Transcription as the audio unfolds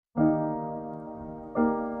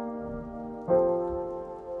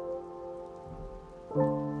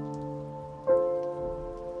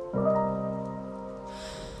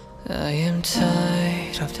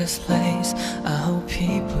this place. I hope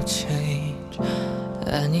people change.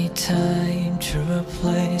 I need time to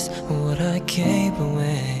replace what I gave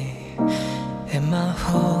away. And my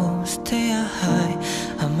hopes, they are high,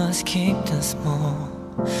 I must keep them small.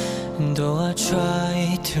 And though I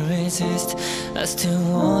try to resist, I still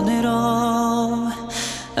want it all.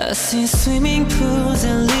 I see swimming pools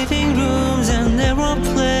and living rooms and narrow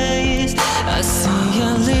place. I see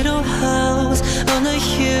a little house on a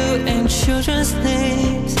hill and children's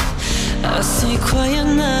names. I see quiet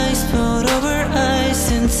nights, put over ice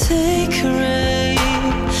and take a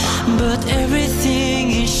rain. But everything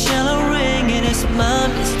is shallowing and it's my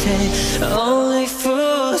mistake. Only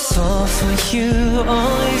fools fall for you,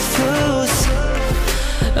 only fools.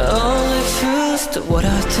 Only fools do what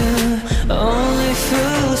I do, only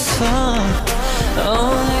fools fall.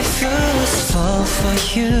 Only fools fall for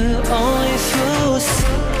you, only fools.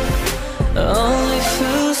 Only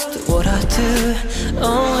fools do what I do,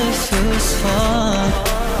 only fools fall.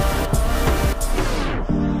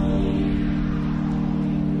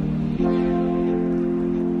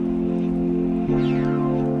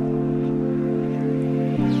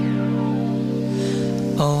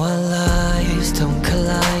 Oh, our lives don't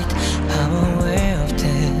collide, I'm aware of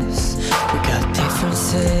this. We got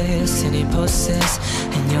differences and impulses,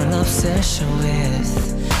 and your obsession with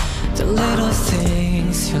the little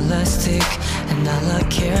things you stick, and all I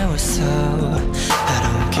care was so. I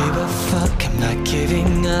don't give a fuck, I'm not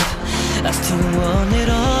giving up, I still want it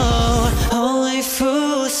all. Only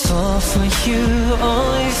fools fall for you,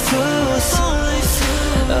 only fools.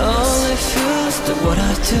 Only fools do what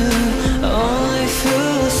I do, only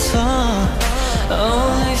fools fall.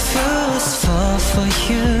 Only fools fall for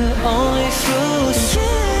you, only fools.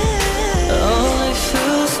 Only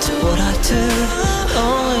fools do what I do,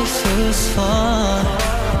 only fools fall.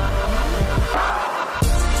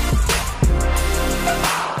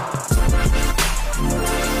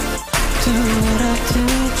 Do what I do,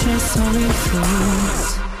 just only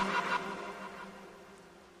fools.